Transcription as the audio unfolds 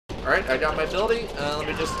Alright, I got my ability. Let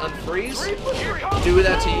me just unfreeze. Do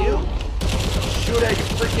that to you. Shoot at your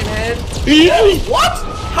freaking head. What?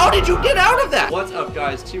 How did you get out of that? What's up,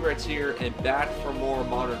 guys? TRex here, and back for more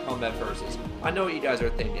Modern Combat Versus. I know what you guys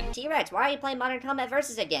are thinking. TRex, why are you playing Modern Combat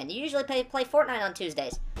Versus again? You usually play Fortnite on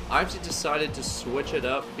Tuesdays. I've just decided to switch it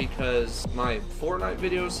up because my Fortnite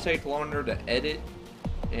videos take longer to edit,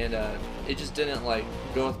 and it just didn't like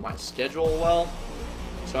go with my schedule well.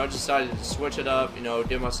 So I decided to switch it up, you know,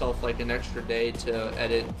 give myself like an extra day to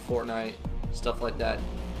edit Fortnite, stuff like that.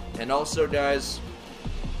 And also, guys,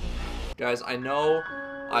 I know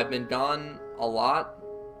I've been gone a lot,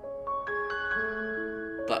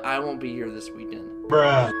 but I won't be here this weekend.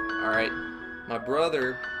 Bruh. Alright, my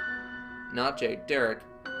brother, not Jake, Derek,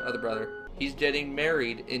 other brother, he's getting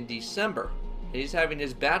married in December. And he's having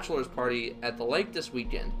his bachelor's party at the lake this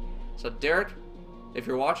weekend. So Derek, if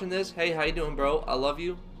you're watching this, hey, how you doing, bro? I love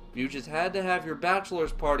you. You just had to have your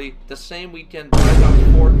bachelor's party the same weekend right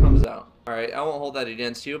before it comes out. Alright, I won't hold that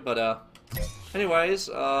against you, but anyways,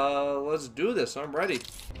 let's do this. I'm ready.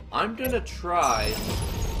 I'm gonna try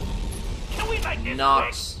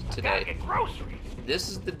Knox today. This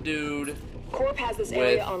is the dude Corp has this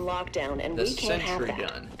area on lockdown, and we can't have that.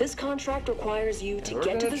 Gun. This contract requires you to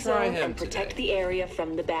get to the zone and protect the area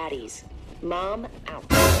from the baddies. Mom, out.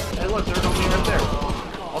 Hey, look, they're gonna be right there.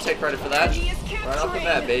 I'll take credit for that. Right off the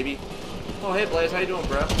bat, baby. Oh, hey, Blaze, how you doing,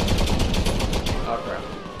 bro? Oh, crap.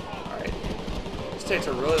 Alright. This takes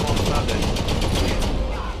a really long time to...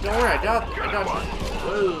 Don't worry, I got you.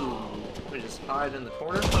 Whoa. Let me just hide in the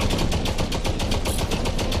corner.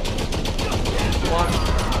 Come on.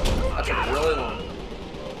 That took really long.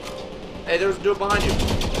 Hey, there's a dude behind you.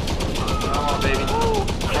 Come on, baby.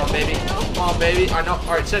 Come on, baby. Come on, baby. I know.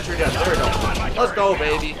 Alright, sentry gun. There we go. Let's go,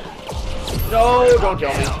 baby. No, don't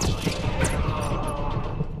kill me.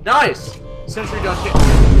 Nice! Sentry gun.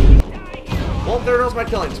 Well, there goes my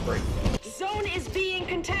killing spree. Zone is being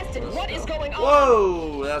contested. What is going on?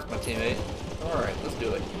 Whoa! That's my teammate. Alright, let's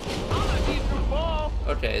do it.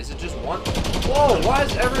 Okay, is it just one? Whoa, why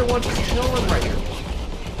is everyone just chilling right here?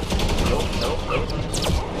 Nope.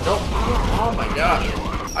 Oh my gosh.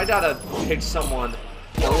 I gotta pick someone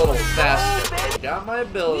a little faster. Got my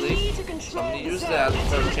ability. So I'm gonna use that the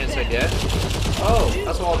first chance I get. Oh,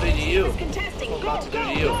 that's what I'll do to you. That's what I'm about to do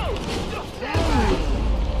to you.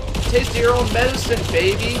 Taste your own medicine,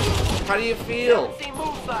 baby. How do you feel?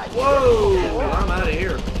 Whoa, I'm out of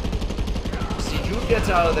here. See, Juke gets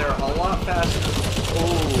out of there a lot faster.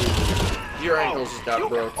 Oh, your ankles just got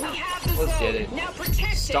broke. Let's get it.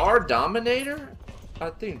 Star Dominator? I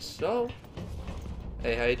think so.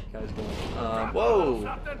 Hey, how you guys doing? Whoa.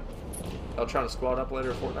 Y'all trying to squad up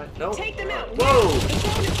later for Fortnite? No? Take them out. Whoa! The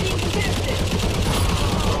zone is being contested.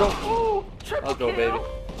 Let's go, baby.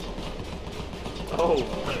 Oh.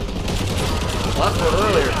 Well, that's what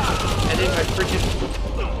earlier. And then my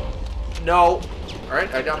freaking... No.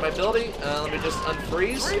 Alright, I got my ability. Let me just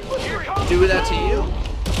unfreeze. Do that to you.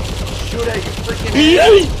 Shoot at your freaking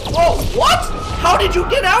head. Whoa, what? How did you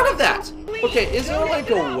get out of that? Okay, is there like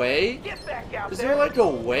a way? Is there like a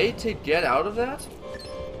way to get out of that?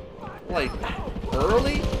 Like,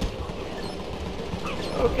 early?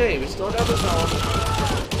 Okay, we still got the zone.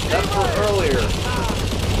 That's for earlier.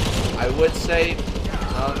 I would say,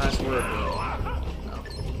 not a nice word. No.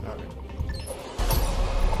 Okay.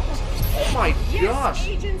 Oh my gosh!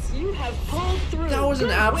 That was an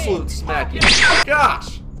absolute smack.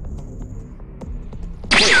 Gosh!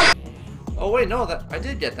 Wait. Oh wait, no, I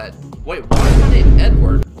did get that. Wait, why is my name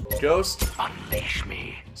Edward? Ghost, unleash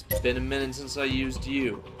me. It's been a minute since I used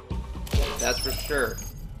you. That's for sure.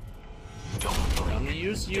 I'm gonna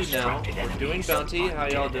use you now. We're doing bounty. How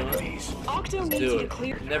y'all doing? Let's do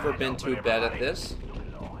it. Never been too bad at this.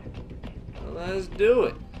 Let's do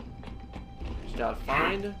it. Just gotta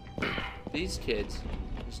find these kids.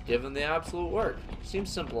 Just give them the absolute work. Seems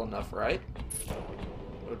simple enough, right?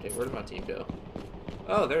 Okay, where did my team go?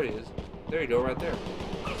 Oh, there he is. There you go, right there.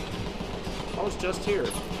 I was just here.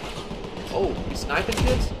 Oh, you sniping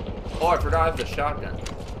kids? Oh, I forgot I have the shotgun.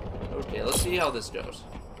 Okay, let's see how this goes.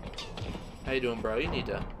 How you doing, bro? You need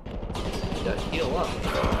to heal up.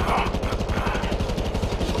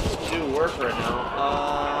 Let's do work right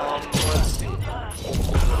now. Let's see.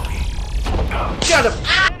 Got him!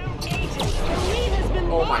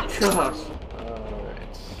 Oh my gosh.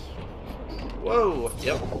 Alright. Whoa.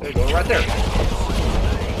 Yep, there you go, right there.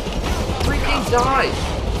 Freaking die!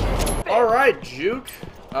 Alright, Juke.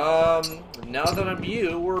 Now that I'm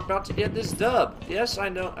you, we're about to get this dub. Yes, I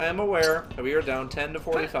know, I am aware that we are down 10 to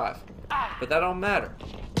 45. But that don't matter.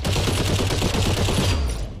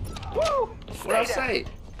 What'd I say?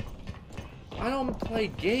 I don't play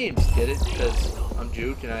games, get it? Because I'm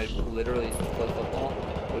Juke and I literally play football,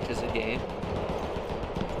 which is a game.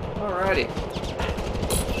 Alrighty.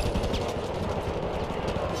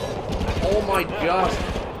 Oh my gosh.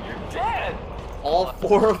 You're dead. All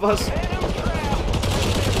 4 of us.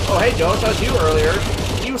 Oh hey Ghost, how's you earlier?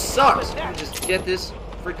 You sucked. Let me just get this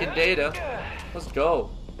freaking data. Let's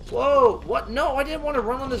go. Whoa, what? No, I didn't want to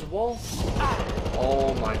run on this wall.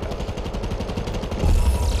 Oh my gosh.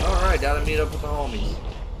 Alright, gotta meet up with the homies.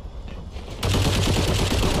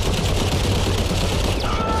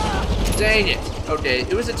 Dang it. Okay,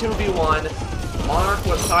 it was a 2v1. Monarch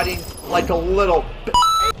was hiding like a little b****.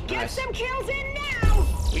 Get some kills in now!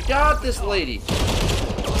 We got this lady.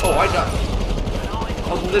 Oh, I got it.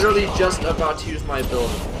 I'm literally just about to use my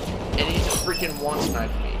ability. And he just freaking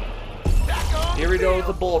one-sniped me. Here we go with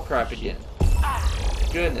the bull crap again.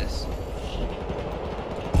 Goodness.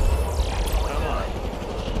 Come on.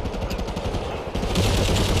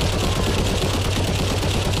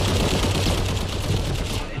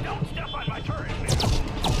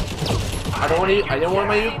 I didn't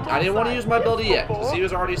want to use my ability yet, because he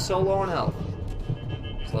was already so low on health.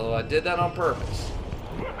 So I did that on purpose.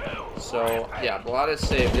 So yeah, glad I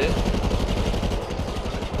saved it.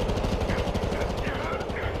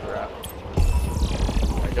 Crap.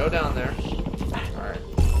 Alright, go down there. Alright.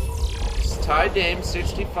 It's tied game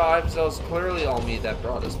 65, so it's clearly all me that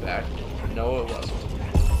brought us back. No, it wasn't.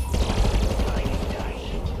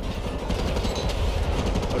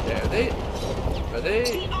 Okay, are they?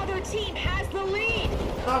 The other team has the lead.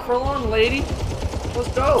 Not for long, lady. Let's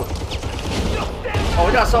go. Oh,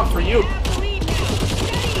 we got something for you.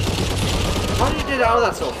 How did you get out of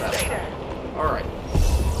that so fast? Alright.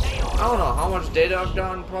 I don't know how much data I've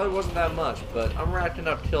done. Probably wasn't that much, but I'm racking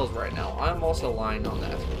up kills right now. I'm also lying on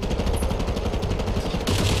that.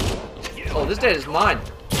 Oh, this data's mine.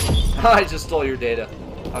 I just stole your data.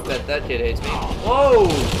 I bet that kid hates me. Whoa!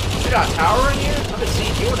 You got a tower in here? I haven't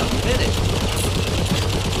seen you in a minute.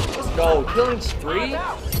 Go, killing spree?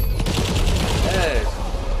 Hey,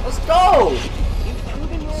 let's go!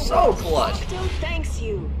 So clutch. Still thanks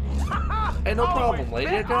you. Hey, no problem,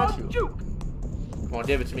 lady. I got you. Come on,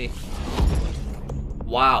 give it to me.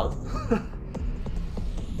 Wow.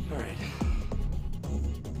 Alright.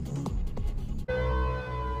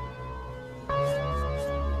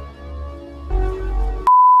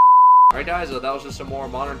 Alright, guys. That was just some more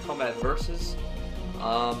Modern Combat Versus.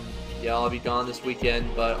 Yeah, I'll be gone this weekend,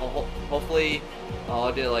 but hopefully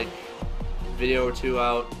I'll get like a video or 2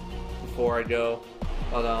 out before I go.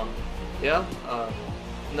 But yeah,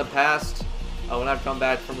 in the past, when I've come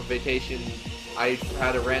back from a vacation, I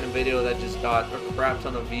had a random video that just got a crap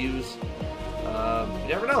ton of views. You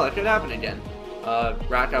never know, that could happen again.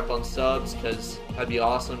 Rack up on subs, because that'd be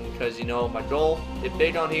awesome, because, you know, my goal, get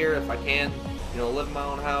big on here if I can, you know, live in my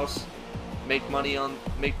own house, make money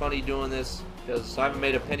doing this. Because I haven't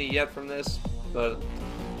made a penny yet from this, but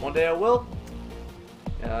one day I will.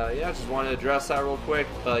 Yeah, just wanted to address that real quick.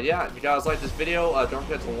 But yeah, if you guys like this video, don't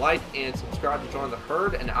forget to like and subscribe to join the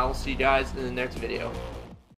herd, and I'll see you guys in the next video.